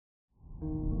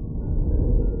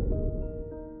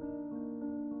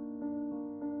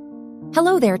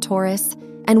Hello there, Taurus,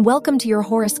 and welcome to your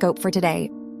horoscope for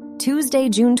today, Tuesday,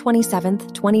 June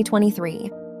 27th, 2023.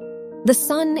 The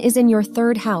sun is in your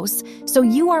third house, so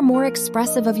you are more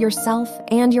expressive of yourself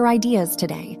and your ideas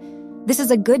today. This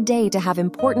is a good day to have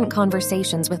important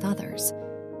conversations with others.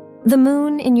 The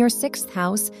moon in your sixth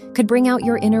house could bring out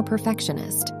your inner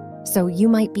perfectionist, so you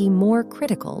might be more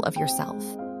critical of yourself.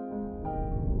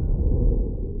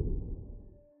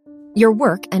 Your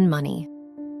work and money.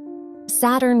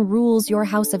 Saturn rules your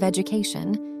house of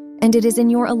education, and it is in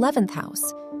your 11th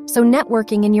house, so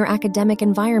networking in your academic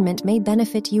environment may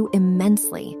benefit you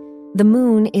immensely. The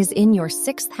moon is in your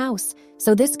 6th house,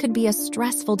 so this could be a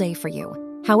stressful day for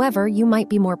you. However, you might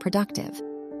be more productive.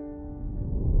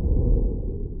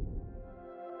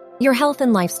 Your health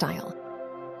and lifestyle.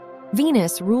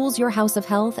 Venus rules your house of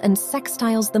health and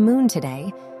sextiles the moon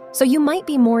today, so you might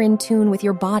be more in tune with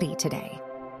your body today.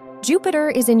 Jupiter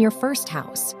is in your 1st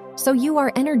house, so you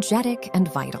are energetic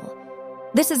and vital.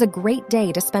 This is a great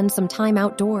day to spend some time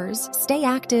outdoors, stay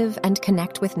active, and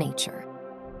connect with nature.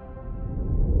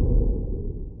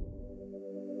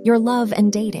 Your love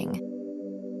and dating.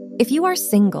 If you are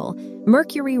single,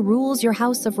 Mercury rules your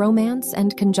house of romance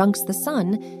and conjuncts the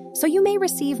sun, so you may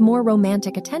receive more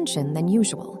romantic attention than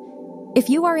usual. If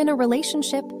you are in a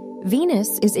relationship,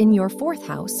 Venus is in your 4th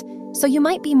house, so you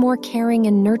might be more caring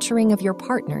and nurturing of your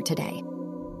partner today.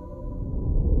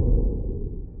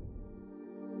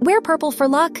 Wear purple for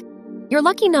luck. Your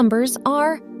lucky numbers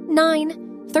are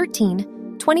 9,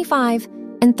 13, 25,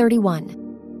 and 31.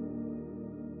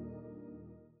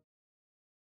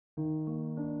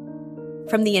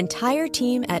 From the entire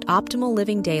team at Optimal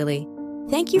Living Daily,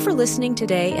 thank you for listening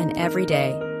today and every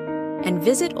day. And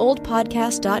visit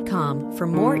oldpodcast.com for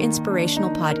more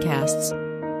inspirational podcasts.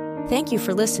 Thank you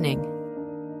for listening.